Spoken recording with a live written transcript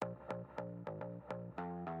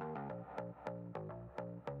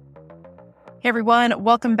Hey everyone,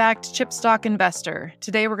 welcome back to Chip Stock Investor.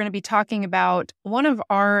 Today we're going to be talking about one of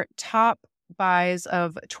our top buys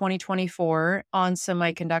of 2024 on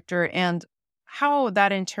semiconductor and how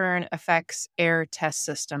that in turn affects Aehr Test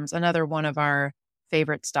Systems, another one of our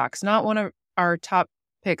favorite stocks. Not one of our top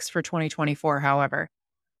picks for 2024, however.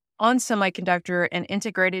 On semiconductor, an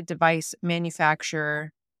integrated device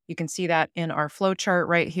manufacturer, you can see that in our flow chart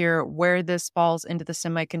right here, where this falls into the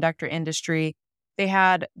semiconductor industry. They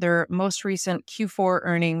had their most recent Q4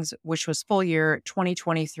 earnings, which was full year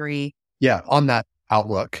 2023. Yeah, on that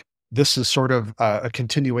outlook, this is sort of a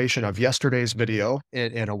continuation of yesterday's video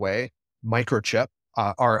in a way. Microchip,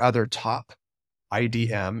 our other top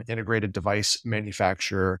IDM, integrated device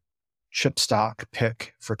manufacturer, chip stock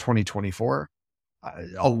pick for 2024.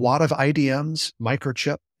 A lot of IDMs,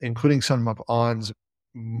 Microchip, including some of ON's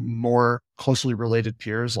more closely related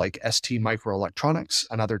peers like ST Microelectronics,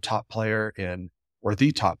 another top player or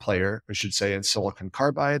the top player, I should say, in silicon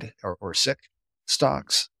carbide or SiC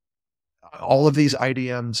stocks. All of these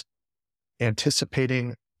IDMs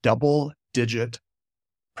anticipating double-digit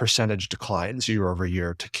percentage declines year over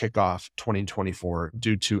year to kick off 2024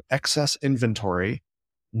 due to excess inventory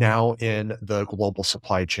now in the global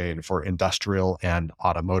supply chain for industrial and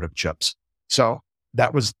automotive chips. So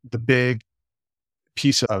that was the big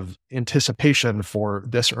piece of anticipation for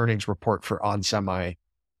this earnings report for onsemi.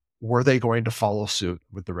 Were they going to follow suit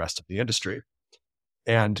with the rest of the industry?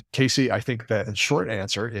 And Casey, I think the short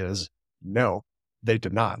answer is no, they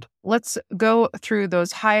did not. Let's go through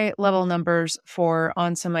those high level numbers for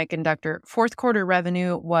on semiconductor. Fourth quarter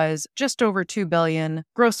revenue was just over $2 billion,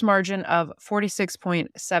 gross margin of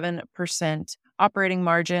 46.7%, operating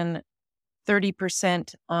margin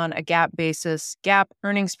 30% on a GAAP basis. GAAP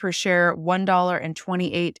earnings per share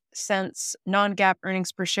 $1.28, non-GAAP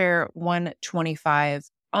earnings per share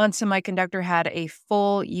 $1.25. On Semiconductor had a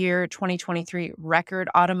full year 2023 record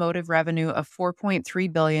automotive revenue of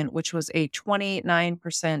 $4.3 billion, which was a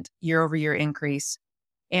 29% year-over-year increase,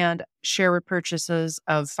 and share repurchases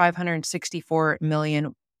of $564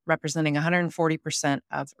 million, representing 140%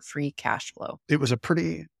 of free cash flow. It was a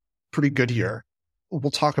pretty good year.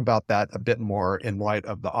 We'll talk about that a bit more in light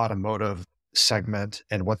of the automotive segment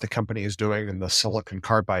and what the company is doing in the silicon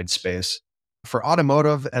carbide space for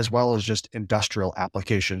automotive as well as just industrial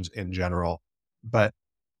applications in general. But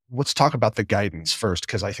let's talk about the guidance first,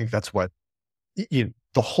 because I think that's what the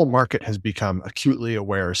whole market has become acutely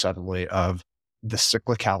aware suddenly of, the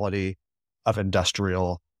cyclicality of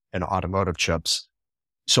industrial and automotive chips.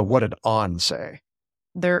 So what did ON say?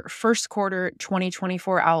 Their first quarter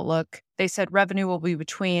 2024 outlook, they said revenue will be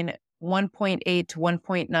between 1.8 to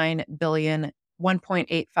 1.9 billion,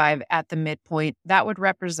 1.85 at the midpoint. That would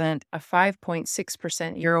represent a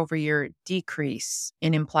 5.6% year-over-year decrease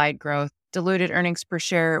in implied growth. Diluted earnings per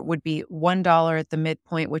share would be $1 at the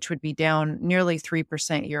midpoint, which would be down nearly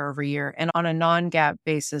 3% year-over-year. And on a non-GAAP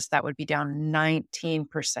basis, that would be down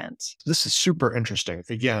 19%. This is super interesting.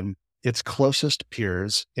 Again, its closest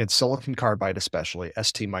peers in silicon carbide, especially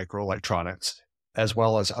ST Microelectronics, as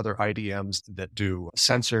well as other IDMs that do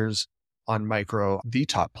sensors on micro, the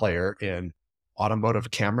top player in automotive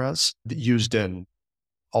cameras used in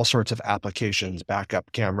all sorts of applications,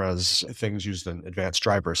 backup cameras, things used in advanced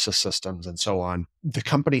driver assist systems, and so on. The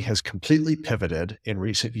company has completely pivoted in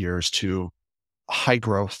recent years to high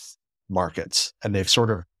growth markets, and they've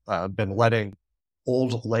sort of been letting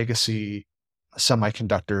old legacy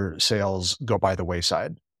semiconductor sales go by the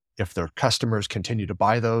wayside. If their customers continue to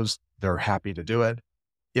buy those, they're happy to do it.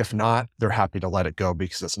 If not, they're happy to let it go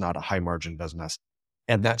because it's not a high margin business.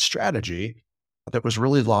 And that strategy that was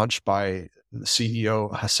really launched by the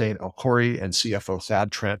CEO Hussein El-Khoury and CFO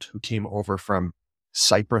Thad Trent, who came over from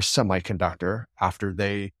Cypress Semiconductor after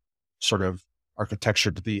they sort of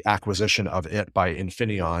architectured the acquisition of it by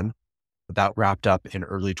Infineon. That wrapped up in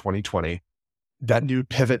early 2020. That new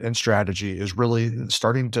pivot and strategy is really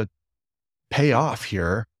starting to pay off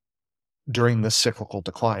here during this cyclical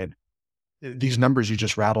decline. These numbers you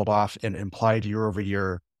just rattled off in implied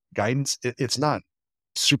year-over-year guidance, it's not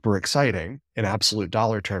super exciting in absolute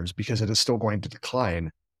dollar terms because it is still going to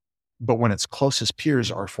decline. But when its closest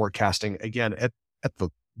peers are forecasting, again, at the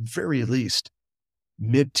very least,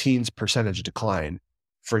 mid-teens percentage decline.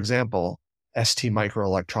 For example, ST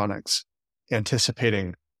Microelectronics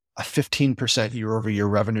anticipating a 15% year-over-year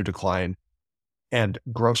revenue decline and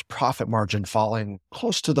gross profit margin falling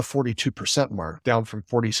close to the 42% mark, down from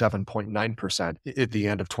 47.9% at the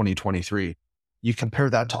end of 2023. You compare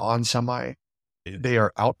that to onsemi, they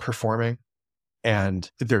are outperforming and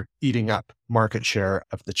they're eating up market share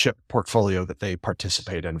of the chip portfolio that they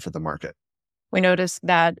participate in for the market. We noticed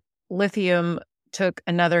that lithium took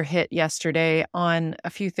another hit yesterday on a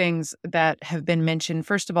few things that have been mentioned.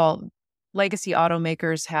 First of all, legacy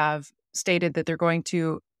automakers have stated that they're going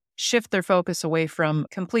to shift their focus away from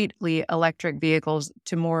completely electric vehicles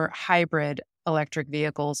to more hybrid electric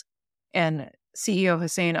vehicles. And CEO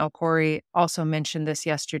Hussein Al-Khoury also mentioned this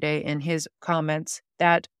yesterday in his comments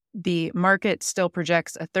that the market still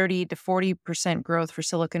projects a 30 to 40% growth for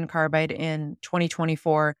silicon carbide in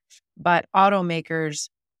 2024, but automakers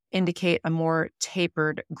indicate a more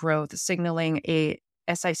tapered growth, signaling a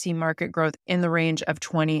SiC market growth in the range of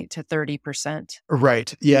 20 to 30%.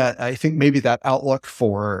 Right. Yeah. I think maybe that outlook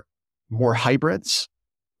for more hybrids,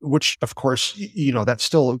 which of course, that's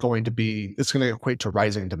still going to be, it's going to equate to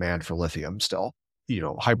rising demand for lithium still.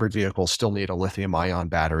 Hybrid vehicles still need a lithium ion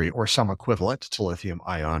battery or some equivalent to lithium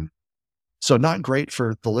ion. So not great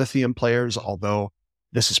for the lithium players, although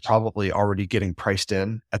this is probably already getting priced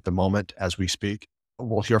in at the moment as we speak.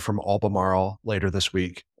 We'll hear from Albemarle later this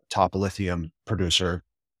week, top lithium producer.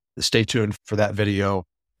 Stay tuned for that video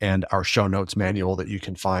and our show notes manual that you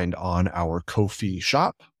can find on our Ko-fi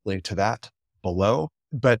shop. Link to that below.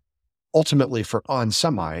 But ultimately for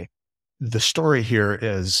onsemi, the story here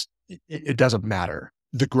is it doesn't matter.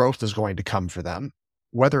 The growth is going to come for them.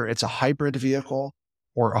 Whether it's a hybrid vehicle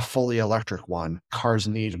or a fully electric one, cars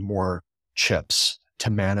need more chips to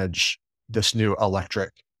manage this new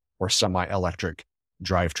electric or semi-electric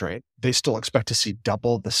drivetrain. They still expect to see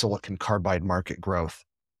double the silicon carbide market growth.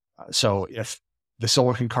 So if the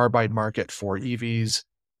silicon carbide market for EVs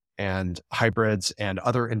and hybrids and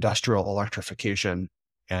other industrial electrification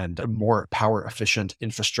and a more power efficient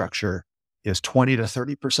infrastructure is 20 to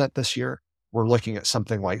 30% this year, we're looking at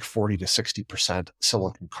something like 40 to 60%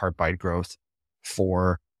 silicon carbide growth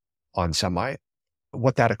for onsemi.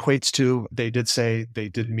 What that equates to, they did say they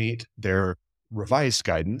did meet their revised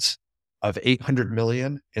guidance of $800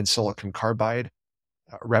 million in silicon carbide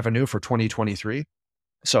revenue for 2023.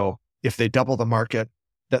 So if they double the market,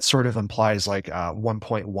 that sort of implies like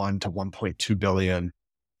 1.1 to 1.2 billion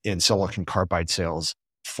in silicon carbide sales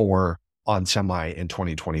for onsemi in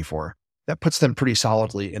 2024. That puts them pretty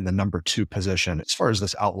solidly in the number 2 position as far as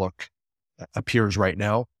this outlook appears right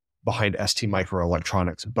now, behind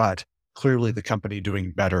STMicroelectronics. But clearly the company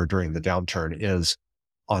doing better during the downturn is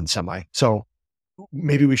onsemi. So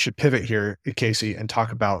maybe we should pivot here, Casey, and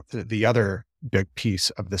talk about the other big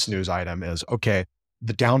piece of this news item is, okay,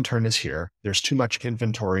 the downturn is here. There's too much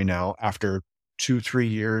inventory now after 2-3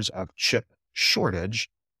 years of chip shortage.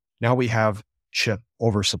 Now we have chip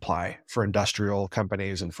oversupply for industrial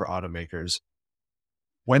companies and for automakers.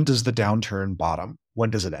 When does the downturn bottom? When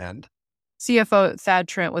does it end? CFO Thad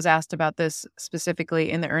Trent was asked about this specifically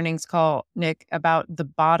in the earnings call, Nick, about the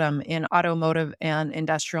bottom in automotive and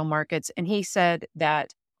industrial markets. And he said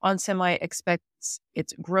that onsemi expects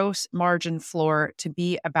its gross margin floor to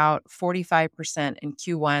be about 45% in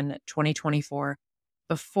Q1 2024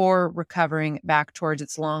 before recovering back towards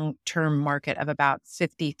its long-term market of about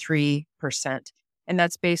 53%. And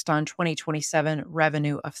that's based on 2027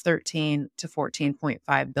 revenue of 13 to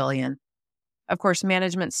 14.5 billion. Of course,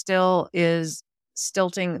 management still is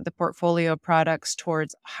stilting the portfolio of products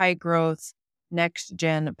towards high growth, next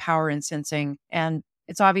gen power and sensing, and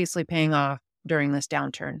it's obviously paying off during this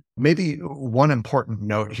downturn. Maybe one important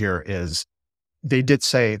note here is they did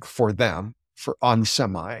say for them, for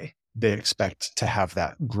onsemi, they expect to have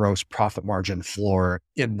that gross profit margin floor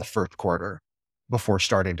in the first quarter before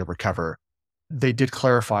starting to recover. They did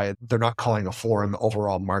clarify they're not calling a floor in the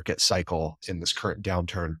overall market cycle in this current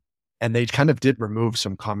downturn. And they kind of did remove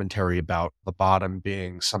some commentary about the bottom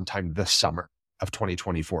being sometime this summer of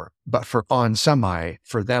 2024. But for onsemi,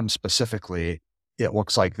 for them specifically, it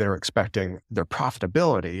looks like they're expecting their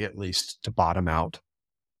profitability at least to bottom out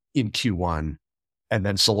in Q1 and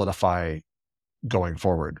then solidify going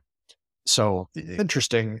forward. So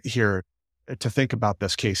interesting here to think about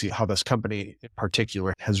this, Casey, how this company in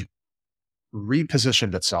particular has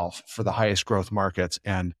repositioned itself for the highest growth markets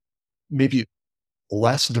and maybe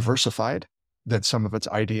less diversified than some of its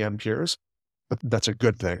IDM peers, but that's a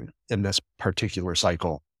good thing in this particular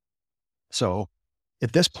cycle. So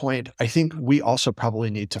at this point, I think we also probably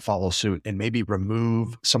need to follow suit and maybe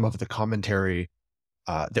remove some of the commentary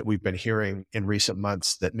that we've been hearing in recent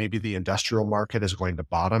months that maybe the industrial market is going to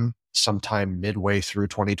bottom sometime midway through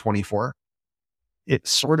 2024. It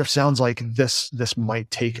sort of sounds like this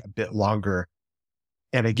might take a bit longer.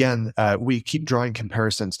 And again, we keep drawing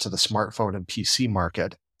comparisons to the smartphone and PC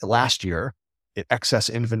market. Last year, excess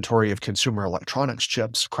inventory of consumer electronics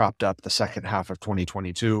chips cropped up the second half of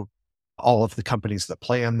 2022. All of the companies that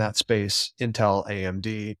play in that space, Intel,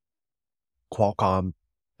 AMD, Qualcomm,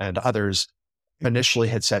 and others, initially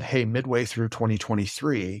had said, hey, midway through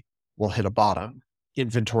 2023, we'll hit a bottom.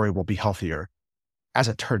 Inventory will be healthier. As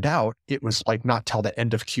it turned out, it was like not till the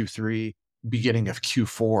end of Q3, beginning of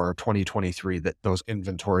Q4 2023 that those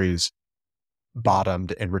inventories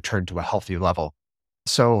bottomed and returned to a healthy level.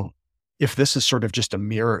 So if this is sort of just a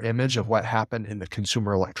mirror image of what happened in the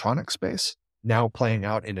consumer electronics space, now playing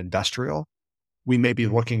out in industrial, we may be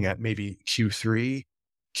looking at maybe Q3,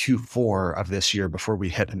 Q4 of this year before we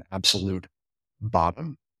hit an absolute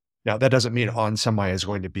bottom. Now, that doesn't mean onsemi is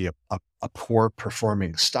going to be a poor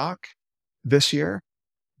performing stock this year.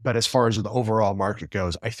 But as far as the overall market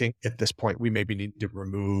goes, I think at this point, we maybe need to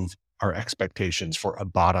remove our expectations for a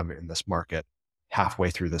bottom in this market halfway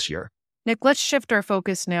through this year. Nick, let's shift our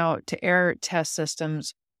focus now to Aehr Test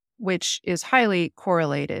Systems, which is highly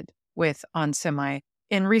correlated with onsemi.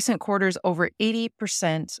 In recent quarters, over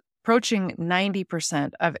 80%, approaching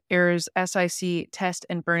 90% of Aehr's SiC test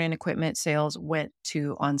and burn-in equipment sales went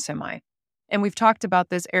to onsemi. And we've talked about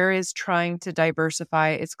this. Aehr is trying to diversify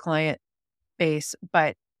its client base,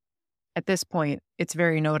 but at this point, it's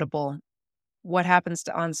very notable. What happens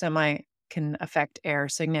to onsemi can affect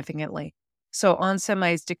Aehr significantly. So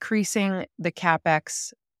onsemi is decreasing the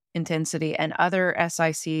CapEx intensity, and other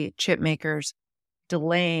SiC chip makers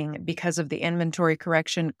delaying because of the inventory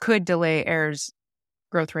correction could delay Aehr's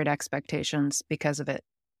growth rate expectations because of it.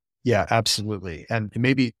 Yeah, absolutely. And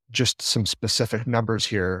maybe just some specific numbers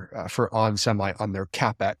here for onsemi on their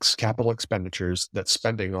CapEx, capital expenditures, that's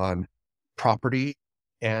spending on property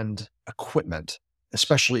and equipment,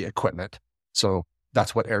 especially equipment. So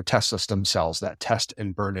that's what Aehr Test Systems sells, that test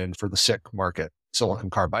and burn-in for the SiC market, silicon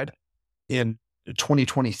carbide. In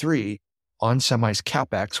 2023, onsemi's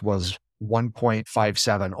CapEx was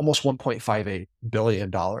 $1.57, almost $1.58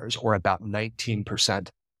 billion, or about 19%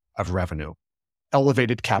 of revenue.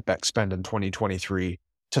 Elevated CapEx spend in 2023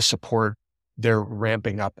 to support their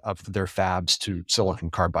ramping up of their fabs to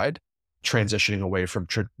silicon carbide, transitioning away from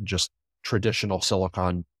just traditional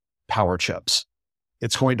silicon power chips.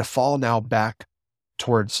 It's going to fall now back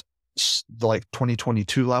towards like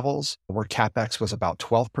 2022 levels, where CapEx was about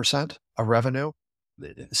 12% of revenue.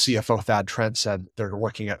 CFO Thad Trent said they're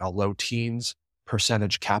looking at a low teens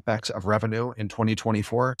percentage CapEx of revenue in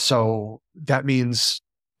 2024. So that means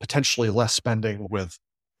potentially less spending with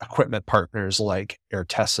equipment partners like Aehr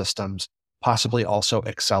Test Systems, possibly also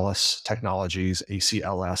Axcelis Technologies,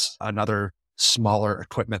 ACLS, another smaller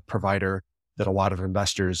equipment provider that a lot of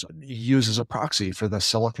investors use as a proxy for the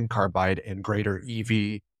silicon carbide and greater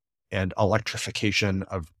EV and electrification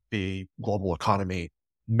of the global economy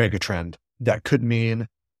megatrend. That could mean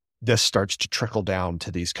this starts to trickle down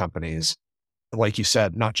to these companies. Like you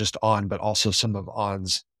said, not just ON, but also some of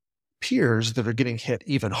ON's peers that are getting hit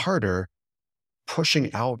even harder,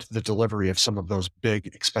 pushing out the delivery of some of those big,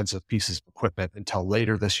 expensive pieces of equipment until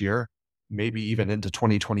later this year, maybe even into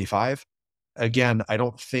 2025. Again, I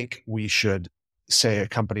don't think we should say a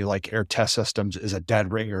company like Aehr Test Systems is a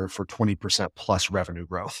dead ringer for 20% plus revenue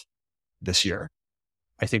growth this year.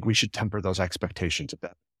 I think we should temper those expectations a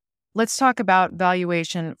bit. Let's talk about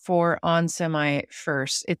valuation for onsemi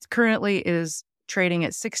first. It currently is trading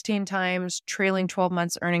at 16 times trailing 12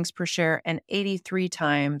 months earnings per share and 83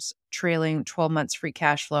 times trailing 12 months free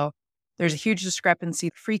cash flow. There's a huge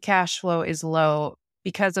discrepancy. Free cash flow is low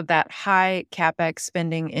because of that high CapEx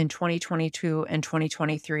spending in 2022 and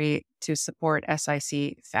 2023 to support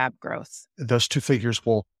SiC fab growth. Those two figures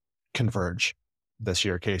will converge this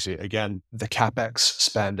year, Casey. Again, the CapEx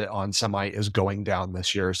spend on semi is going down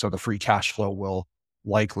this year, so the free cash flow will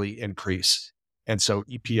likely increase. And so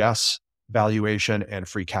EPS valuation and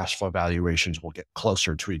free cash flow valuations will get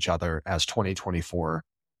closer to each other as 2024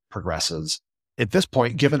 progresses. At this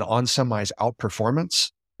point, given onsemi's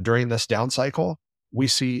outperformance during this down cycle, we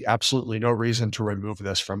see absolutely no reason to remove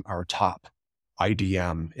this from our top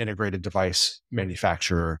IDM, integrated device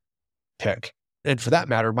manufacturer pick. And for that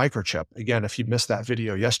matter, Microchip. Again, if you missed that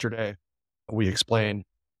video yesterday, we explain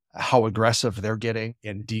how aggressive they're getting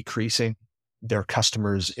in decreasing their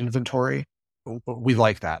customers' inventory. We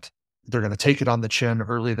like that. They're going to take it on the chin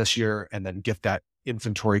early this year and then get that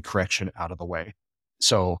inventory correction out of the way.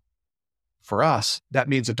 So for us, that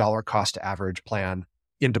means a dollar cost average plan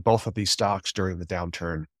into both of these stocks during the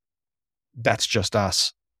downturn. That's just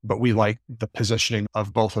us, but we like the positioning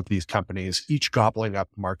of both of these companies, each gobbling up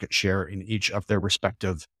market share in each of their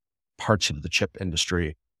respective parts of the chip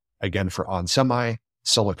industry. Again, for onsemi,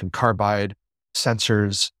 silicon carbide,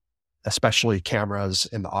 sensors, especially cameras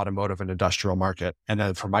in the automotive and industrial market. And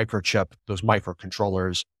then for Microchip, those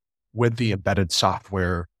microcontrollers with the embedded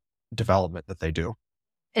software development that they do.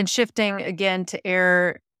 And shifting again to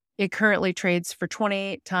Aehr, It currently trades for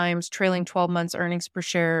 28 times trailing 12 months earnings per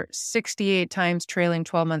share, 68 times trailing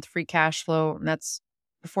 12-month free cash flow, and that's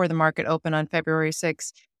before the market opened on February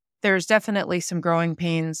 6th. There's definitely some growing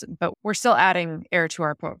pains, but we're still adding Aehr to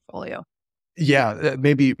our portfolio. Yeah,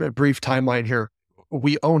 maybe a brief timeline here.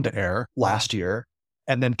 We owned Aehr last year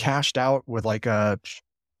and then cashed out with like I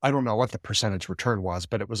don't know what the percentage return was,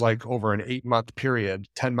 but it was like over an 8-month period,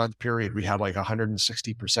 10-month period, we had like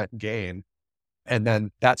 160% gain. And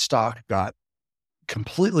then that stock got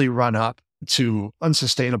completely run up to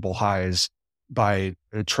unsustainable highs by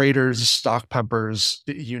traders, stock pumpers,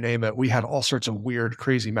 you name it. We had all sorts of weird,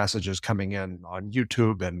 crazy messages coming in on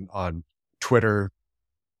YouTube and on Twitter,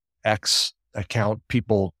 X account,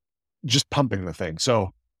 people just pumping the thing.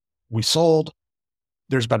 So we sold.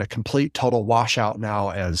 There's been a complete total washout now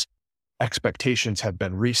as expectations have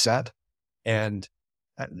been reset. And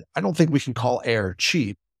I don't think we can call Aehr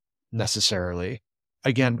cheap necessarily.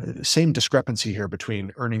 Again, same discrepancy here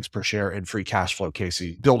between earnings per share and free cash flow,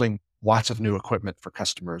 Casey. Building lots of new equipment for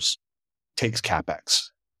customers takes CapEx.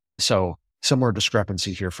 So similar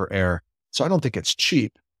discrepancy here for Aehr. So I don't think it's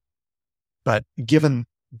cheap, but given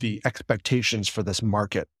the expectations for this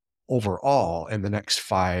market overall in the next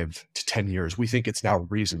 5 to 10 years, we think it's now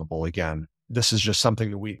reasonable again. This is just something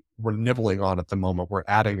that we're nibbling on at the moment. We're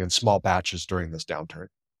adding in small batches during this downturn.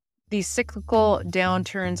 These cyclical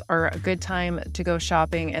downturns are a good time to go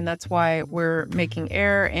shopping, and that's why we're making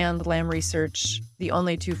Aehr and Lam Research the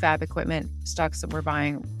only two fab equipment stocks that we're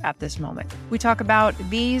buying at this moment. We talk about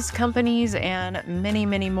these companies and many,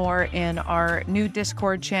 many more in our new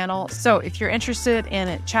Discord channel. So if you're interested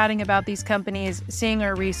in chatting about these companies, seeing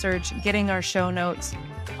our research, getting our show notes,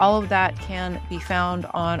 all of that can be found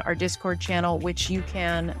on our Discord channel, which you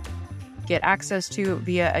can get access to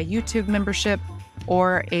via a YouTube membership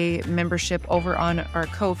or a membership over on our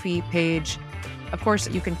Ko-fi page. Of course,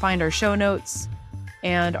 you can find our show notes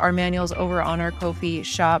and our manuals over on our Ko-fi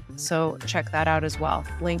shop, so check that out as well.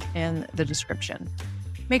 Link in the description.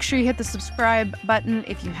 Make sure you hit the subscribe button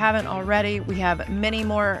if you haven't already. We have many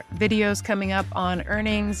more videos coming up on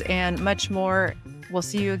earnings and much more. We'll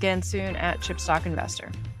see you again soon at Chip Stock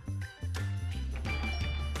Investor.